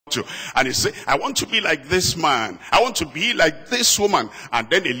to. And he said, I want to be like this man. I want to be like this woman. And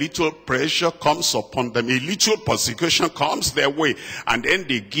then a little pressure comes upon them. A little persecution comes their way. And then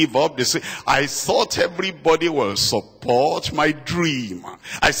they give up. They say, I thought everybody will support my dream.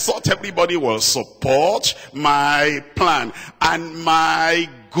 I thought everybody will support my plan and my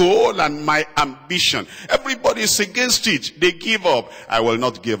goal and my ambition. Everybody is against it. They give up. I will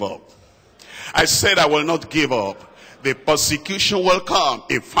not give up. I said I will not give up. The persecution will come.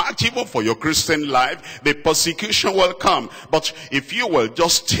 In fact, even for your Christian life, the persecution will come. But if you will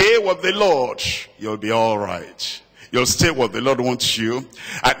just stay with the Lord, you'll be all right. You'll stay what the Lord wants you.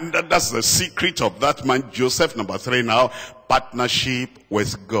 And that's the secret of that man, Joseph. Number 3 now, partnership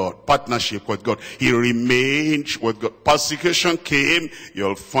with God. Partnership with God. He remained with God. Persecution came,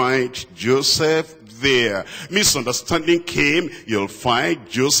 you'll find Joseph there. Misunderstanding came, you'll find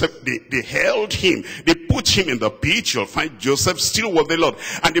Joseph. They held him. They put him in the pit. You'll find Joseph still with the Lord.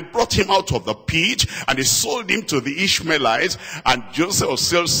 And they brought him out of the pit and they sold him to the Ishmaelites. And Joseph was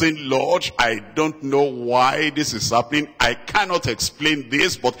still saying, Lord, I don't know why this is happening. I cannot explain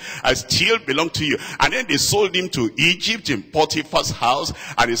this, but I still belong to you. And then they sold him to Egypt in Potiphar's house.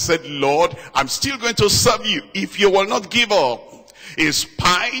 And he said, Lord, I'm still going to serve you if you will not give up. In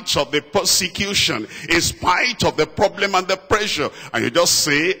spite of the persecution, in spite of the problem and the pressure. And you just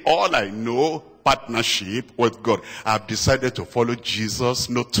say, all I know, partnership with God. I've decided to follow Jesus,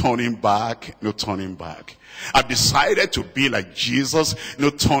 no turning back, no turning back. I've decided to be like Jesus, no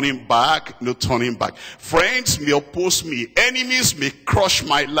turning back, no turning back. Friends may oppose me, enemies may crush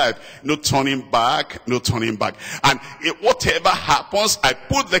my life, no turning back, no turning back. And whatever happens, I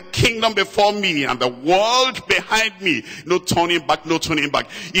put the kingdom before me and the world behind me, no turning back, no turning back.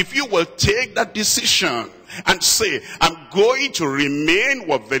 If you will take that decision and say, I'm going to remain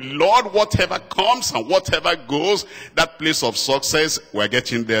with the Lord, whatever comes and whatever goes, that place of success, we're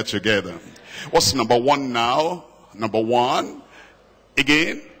getting there together. What's number 1 now? Number 1,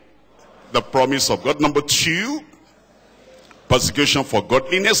 again, the promise of God. Number 2, persecution for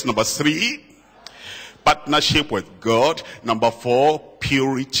godliness. Number 3, partnership with God. Number 4,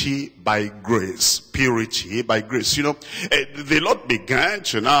 purity by grace. Purity by grace. You know, the Lord began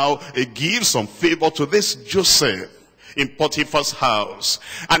to now give some favor to this Joseph in Potiphar's house.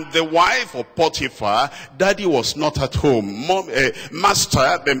 And the wife of Potiphar, daddy was not at home.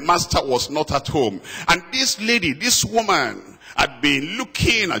 The master was not at home. And this lady, this woman, had been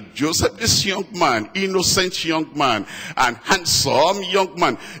looking at Joseph, this young man, innocent young man, and handsome young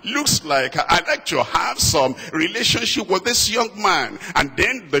man. Looks like I'd like to have some relationship with this young man. And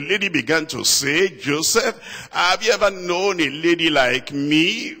then the lady began to say, Joseph, have you ever known a lady like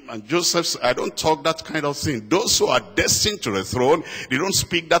me? And Joseph said, I don't talk that kind of thing. Those who are destined to the throne, they don't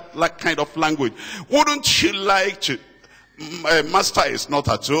speak that kind of language. Wouldn't you like to... Master is not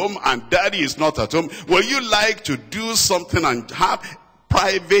at home and daddy is not at home. Will you like to do something and have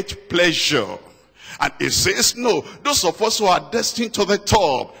private pleasure? And he says, no, those of us who are destined to the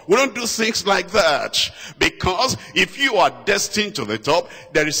top, we don't do things like that. Because if you are destined to the top,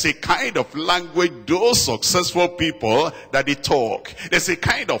 there is a kind of language those successful people that they talk. There's a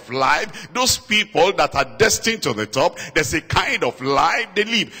kind of life, those people that are destined to the top, there's a kind of life they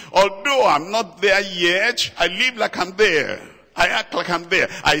live. Although I'm not there yet, I live like I'm there. I act like I'm there.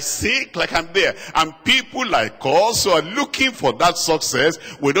 I think like I'm there. And people like us who are looking for that success,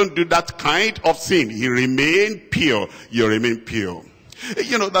 we don't do that kind of thing. You remain pure. You remain pure.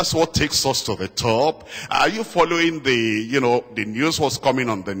 You know, that's what takes us to the top. Are you following the news, what's coming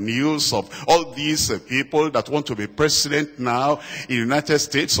on the news of all these people that want to be president now in the United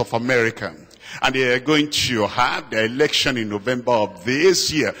States of America? And they are going to have the election in November of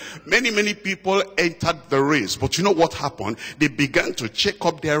this year. Many people entered the race. But you know what happened? They began to check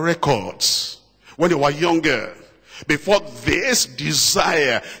up their records when they were younger. Before this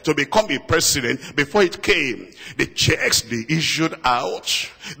desire to become a president, before it came, the checks they issued out,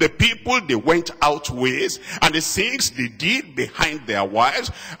 the people they went out with, and the things they did behind their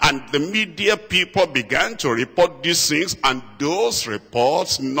wives, and the media people began to report these things, and those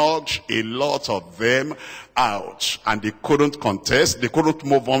reports knocked a lot of them out, and they couldn't contest, they couldn't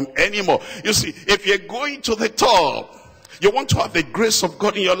move on anymore. You see, if you're going to the top, you want to have the grace of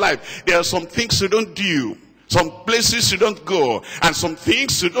God in your life, there are some things you don't do. Some places you don't go, and some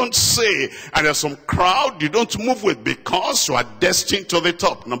things you don't say, and there's some crowd you don't move with because you are destined to the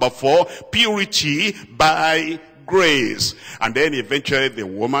top. Number 4, purity by grace. And then eventually the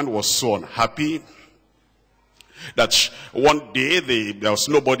woman was so unhappy that one day there was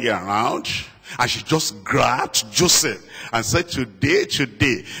nobody around, And she just grabbed Joseph and said,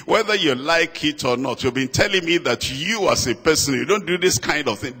 today, whether you like it or not, you've been telling me that you as a person, you don't do this kind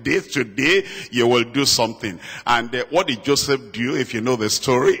of thing. Today, you will do something. And what did Joseph do, if you know the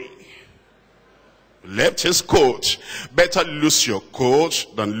story? Left his coat. Better lose your coat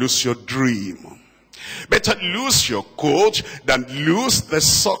than lose your dream. Better lose your coat than lose the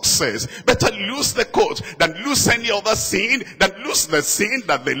success. Better lose the coat than lose any other sin, than lose the sin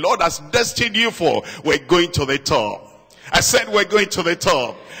that the Lord has destined you for. We're going to the top. I said we're going to the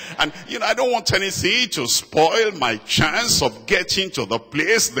top. And, I don't want anything to spoil my chance of getting to the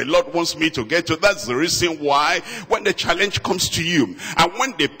place the Lord wants me to get to. That's the reason why when the challenge comes to you, and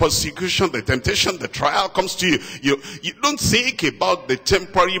when the persecution, the temptation, the trial comes to you, you don't think about the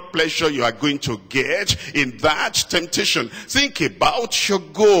temporary pleasure you are going to get in that temptation. Think about your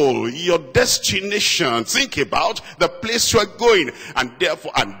goal, your destination. Think about the place you are going. And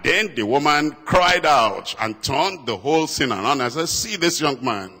then the woman cried out and turned the whole thing around and said, see this young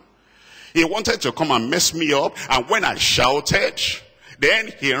man. He wanted to come and mess me up, and when I shouted,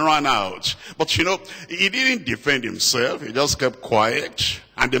 then he ran out. But he didn't defend himself. He just kept quiet.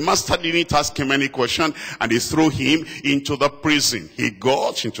 And the master didn't ask him any question, and they threw him into the prison. He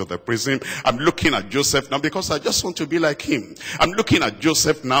got into the prison. I'm looking at Joseph now because I just want to be like him. I'm looking at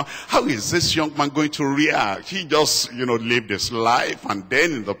Joseph now. How is this young man going to react? He just, lived his life, and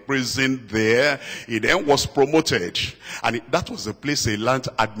then in the prison there, he then was promoted. And that was the place he learned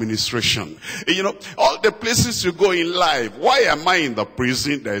administration. All the places you go in life, why am I in the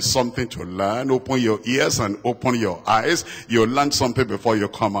prison? There is something to learn. Open your ears and open your eyes. You'll learn something before you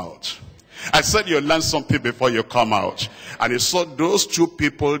come out. I said you learn something before you come out. And he saw those two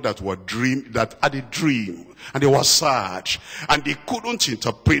people that had a dream, and they were sad, and they couldn't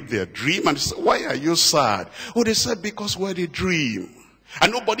interpret their dream. And he said, why are you sad? Oh, they said, because we had a dream,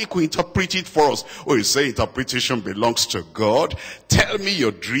 and nobody could interpret it for us. Oh, you say interpretation belongs to God. Tell me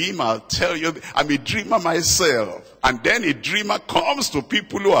your dream, I'll tell you. I'm a dreamer myself. And then a dreamer comes to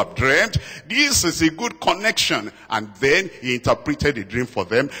people who have dreamt. This is a good connection. And then he interpreted the dream for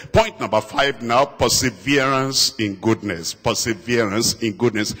them. Point number 5 now, perseverance in goodness. Perseverance in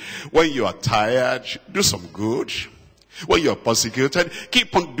goodness. When you are tired, do some good. When you are persecuted,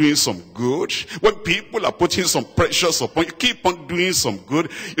 keep on doing some good. When people are putting some pressures upon you, keep on doing some good.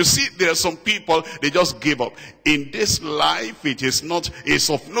 You see, there are some people, they just give up. In this life, it's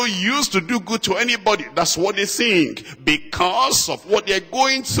of no use to do good to anybody. That's what they think, because of what they're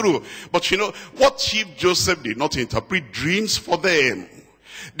going through. But what if Joseph did not interpret dreams for them?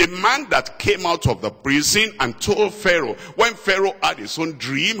 The man that came out of the prison and told Pharaoh, when Pharaoh had his own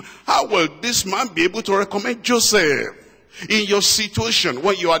dream, how will this man be able to recommend Joseph? In your situation,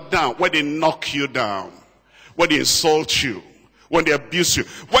 when you are down, when they knock you down, when they insult you, when they abuse you,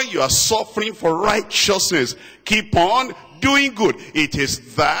 when you are suffering for righteousness, keep on doing good. It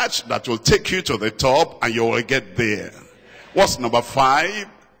is that will take you to the top, and you will get there. What's number 5?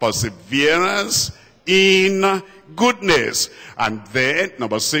 Perseverance in goodness. And then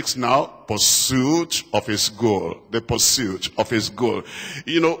number 6 now, pursuit of his goal. The pursuit of his goal.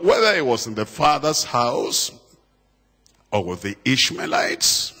 Whether it was in the father's house, or with the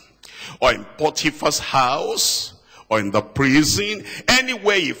Ishmaelites, or in Potiphar's house, or in the prison,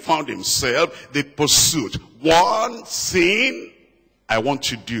 anywhere he found himself, the pursuit. One thing I want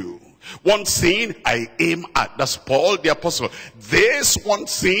to do. One thing I aim at. That's Paul the apostle. This one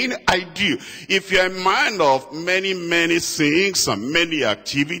thing I do. If you're a man of many, many things and many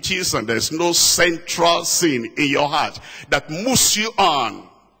activities, and there's no central thing in your heart that moves you on,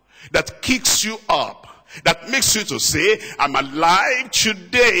 that kicks you up, that makes you to say, I'm alive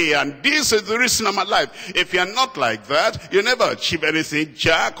today, and this is the reason I'm alive. If you're not like that, you never achieve anything.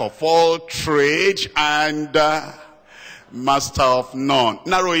 Jack of all trades and master of none.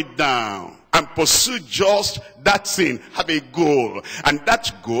 Narrow it down and pursue just that thing. Have a goal, and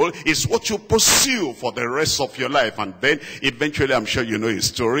that goal is what you pursue for the rest of your life. And then eventually, I'm sure you know his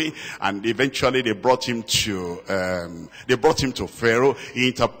story, and eventually they brought him to Pharaoh. He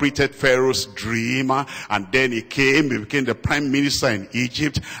interpreted Pharaoh's dream, and then he became the prime minister in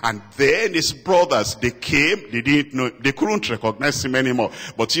Egypt. And then his brothers, they came. They didn't know, they couldn't recognize him anymore,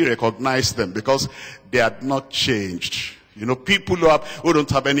 but he recognized them because they had not changed. People who don't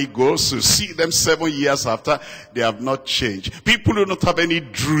have any goals, you see them 7 years after, they have not changed. People who don't have any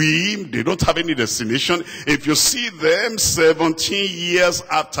dream, they don't have any destination. If you see them 17 years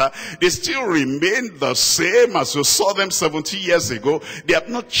after, they still remain the same as you saw them 17 years ago. They have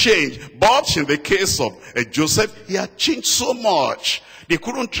not changed. But in the case of Joseph, he had changed so much. They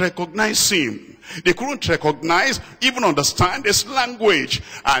couldn't recognize him. They couldn't recognize, even understand his language.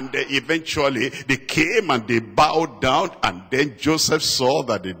 And eventually they came and they bowed down, and then Joseph saw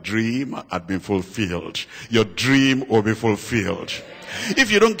that the dream had been fulfilled. Your dream will be fulfilled.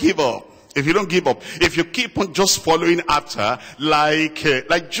 If you don't give up, if you keep on just following after,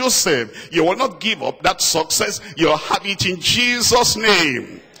 like Joseph, you will not give up that success. You'll have it in Jesus'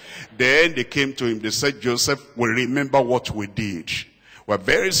 name. Then they came to him, they said, Joseph, we remember what we did. We're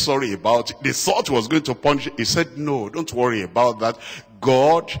very sorry about it. They thought he was going to punish. He said, no, don't worry about that.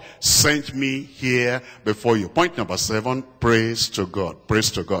 God sent me here before you. Point number 7, praise to God.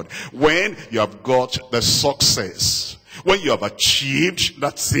 Praise to God. When you have got the success, when you have achieved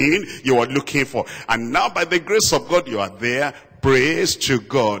that thing you are looking for, and now by the grace of God you are there, praise to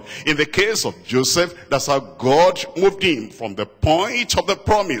God. In the case of Joseph, that's how God moved him from the point of the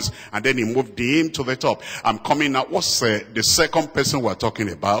promise, and then he moved him to the top. I'm coming now. What's the second person we're talking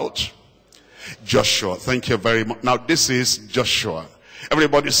about? Joshua. Thank you very much. Now this is Joshua.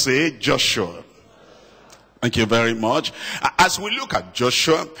 Everybody say Joshua. Thank you very much. As we look at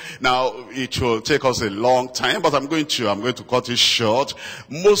Joshua, now it will take us a long time, but I'm going to cut it short.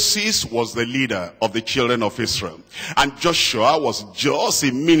 Moses was the leader of the children of Israel, and Joshua was just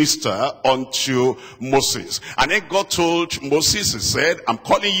a minister unto Moses. And then God told Moses, he said, I'm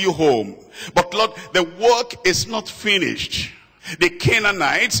calling you home, but Lord, the work is not finished. The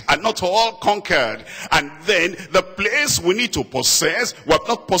Canaanites are not all conquered. And then the place we need to possess, we have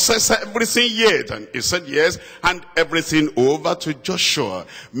not possessed everything yet. And he said, yes, hand everything over to Joshua.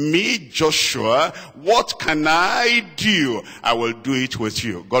 Me, Joshua, what can I do? I will do it with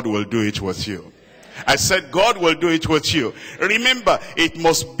you. God will do it with you. I said God will do it with you. Remember, it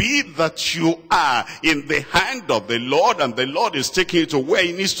must be that you are in the hand of the Lord, and the Lord is taking you to where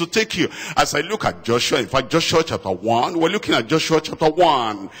he needs to take you. As I look at Joshua, in fact, Joshua chapter 1, we're looking at Joshua chapter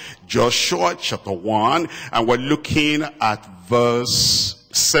 1. Joshua chapter 1, and we're looking at verse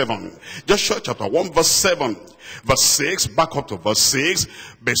 7. Joshua chapter 1, verse 7. Verse 6, back up to verse 6.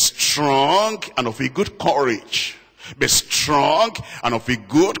 Be strong and of a good courage. Be strong and of a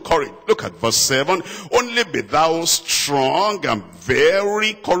good courage. Look at verse 7. Only be thou strong and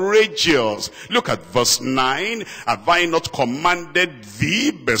very courageous. Look at verse 9. Have I not commanded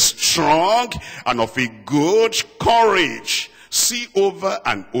thee? Be strong and of a good courage. See, over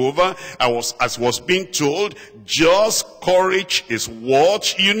and over, as was being told, just courage is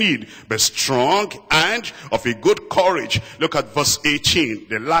what you need. Be strong and of a good courage. Look at verse 18,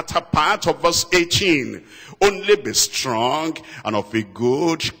 the latter part of verse 18. Only be strong and of a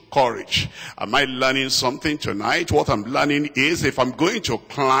good courage. Am I learning something tonight? What I'm learning is, if I'm going to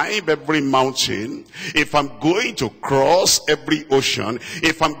climb every mountain, if I'm going to cross every ocean,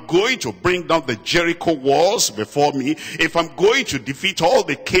 if I'm going to bring down the Jericho walls before me, if I'm going to defeat all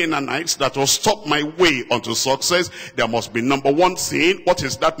the Canaanites that will stop my way onto success, there must be number one thing. What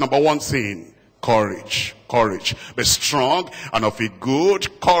is that number one thing? Courage. Courage. Be strong and of a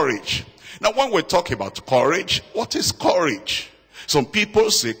good courage. Now, when we talk about courage, what is courage? Some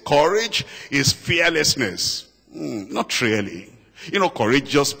people say courage is fearlessness. Not really. You know,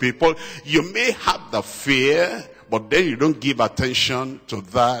 courageous people, you may have the fear, but then you don't give attention to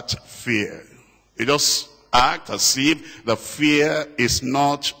that fear. You just act as if the fear is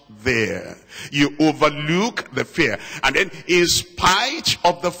not there. You overlook the fear. And then in spite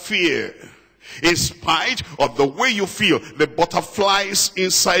of the fear, in spite of the way you feel, the butterflies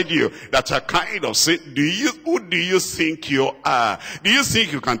inside you that are kind of saying, who do you think you are? Do you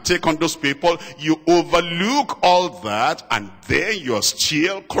think you can take on those people? You overlook all that, and then you're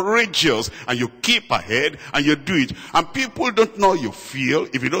still courageous, and you keep ahead, and you do it. And people don't know you feel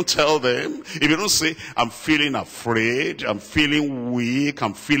if you don't tell them. If you don't say, I'm feeling afraid, I'm feeling weak,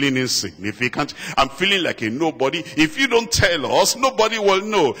 I'm feeling insignificant, I'm feeling like a nobody. If you don't tell us, nobody will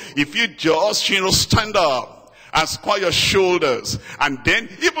know. If you just, stand up and square your shoulders, and then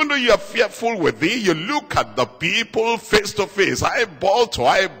even though you are fearful within, you look at the people face to face, eyeball to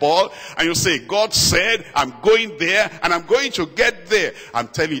eyeball, and you say, God said, I'm going there and I'm going to get there. I'm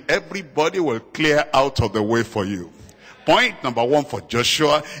telling you, everybody will clear out of the way for you. Point number one for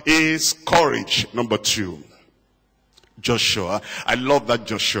Joshua is courage. Number two, Joshua. I love that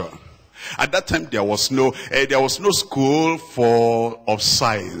Joshua. At that time, there was no school of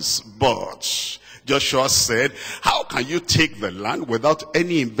science, but Joshua said, how can you take the land without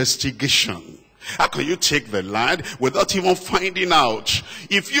any investigation? How can you take the land without even finding out?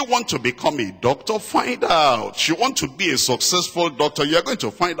 If you want to become a doctor, find out. You want to be a successful doctor, you're going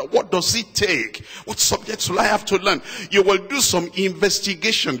to find out, what does it take? What subjects will I have to learn? You will do some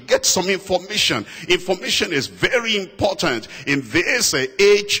investigation, get some information. Information is very important in this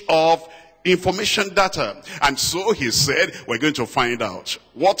age of information data. And so he said, we're going to find out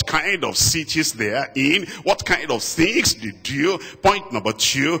what kind of cities they are in, what kind of things they do. Point number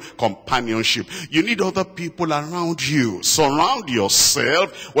 2, companionship. You need other people around you. Surround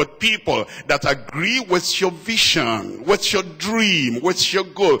yourself with people that agree with your vision, with your dream, with your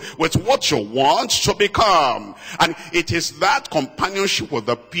goal, with what you want to become. And it is that companionship with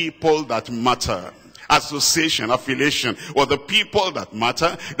the people that matter. Association, affiliation with the people that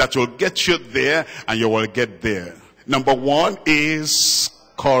matter, that will get you there and you will get there. Number 1 is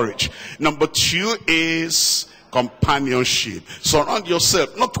courage. Number 2 is companionship. Surround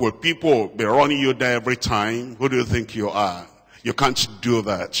yourself not with people be running you down every time. Who do you think you are? You can't do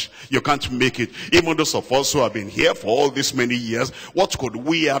that. You can't make it. Even those of us who have been here for all these many years, what could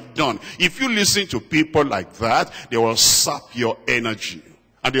we have done? If you listen to people like that, they will sap your energy.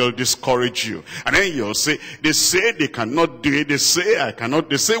 And they'll discourage you. And then you'll say, they say they cannot do it. They say I cannot.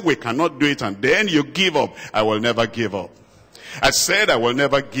 They say we cannot do it. And then you give up. I will never give up. I said I will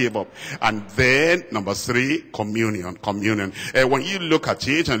never give up. And then, number 3, communion. Communion. When you look at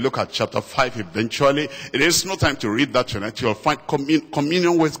it and look at chapter 5 eventually, it is no time to read that tonight. You'll find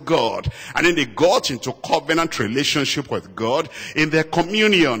communion with God. And then they got into covenant relationship with God in their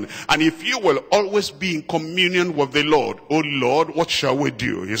communion. And if you will always be in communion with the Lord, oh Lord, what shall we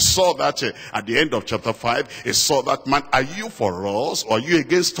do? He saw that at the end of chapter 5. He saw that man, are you for us or are you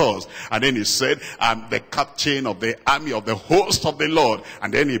against us? And then he said, I'm the captain of the army of the whole of the Lord.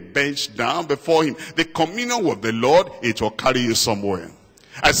 And then he bends down before him. The communion with the Lord, it will carry you somewhere.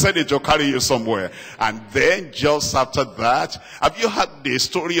 I said it will carry you somewhere. And then just after that, have you heard the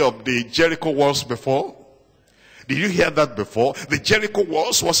story of the Jericho walls before? Did you hear that before? The Jericho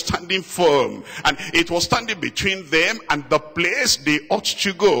walls was standing firm. And it was standing between them and the place they ought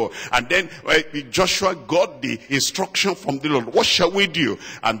to go. And then Joshua got the instruction from the Lord. What shall we do?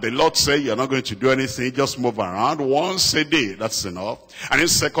 And the Lord said, you're not going to do anything. Just move around once a day. That's enough. And then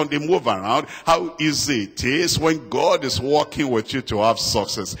secondly, move around. How easy it is when God is working with you to have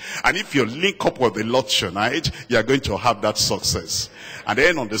success. And if you link up with the Lord tonight, you're going to have that success. And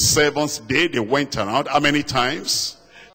then on the 7th day, they went around. How many times?